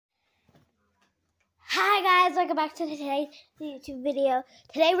guys, welcome back to today's YouTube video.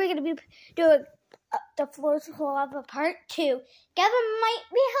 Today we're going to be doing the Floors of Lava Part 2. Gavin might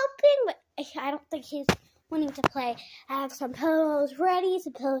be helping, but I don't think he's wanting to play. I have some pillows ready,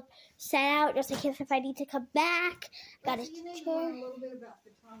 some pillows set out, just in case if I need to come back. Got a You need to chair. learn a little bit about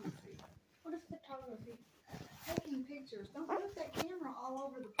photography. What is photography? Taking pictures. Don't put that camera all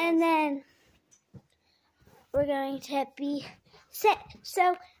over the place. And then we're going to be set.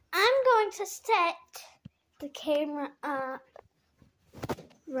 So I'm going to set the camera up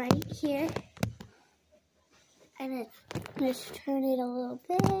right here. And then just turn it a little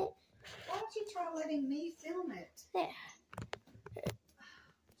bit. Why don't you try letting me film it? There.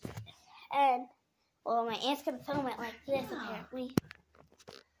 And, well, my aunt's going to film it like this, apparently.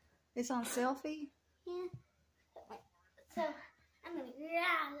 It's on selfie? Yeah. So, I'm going to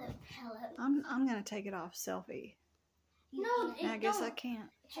grab the pillow. I'm going to take it off selfie. No, I guess I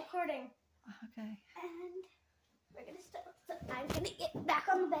can't. It's recording. Okay. And we're going to start. So I'm going to get back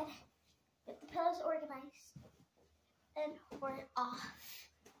on the bed, get the pillows organized, and pour it off.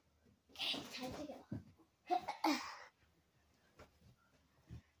 Okay, time to go. Okay,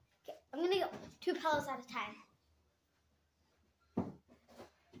 I'm going to go 2 pillows at a time.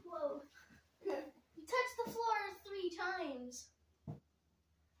 Whoa. You touched the floor 3 times.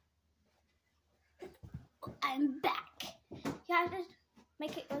 I'm back. You have to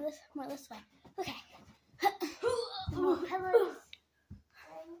make it go more this way. Okay. More pillows.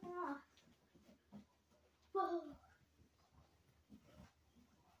 Whoa.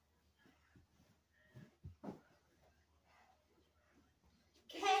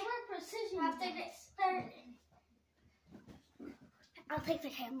 Okay, we're precision. Have to get started. I'll take the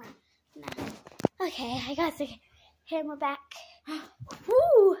camera now. Okay, I got the camera back.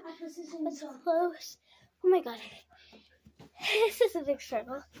 Woo! That's close. Oh my god. This is a big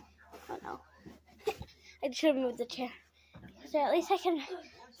struggle. Oh no. I should have moved the chair. So at least I can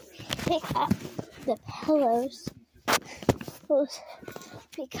pick up the pillows.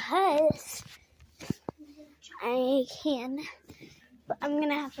 Because I can. But I'm going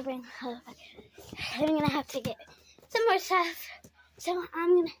to have to bring the back. I'm going to have to get some more stuff. So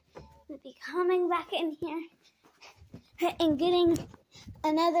I'm going to be coming back in here and getting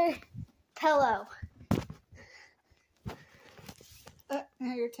another pillow.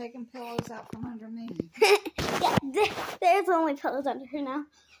 Now you're taking pillows out from under me. Yeah, there's only pillows under here now.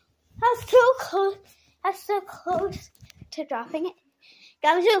 I was so close. I was so close to dropping it.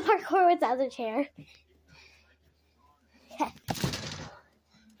 Got to do parkour without the chair. Okay.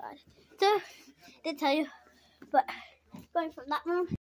 God. So, I did tell you, but going from that room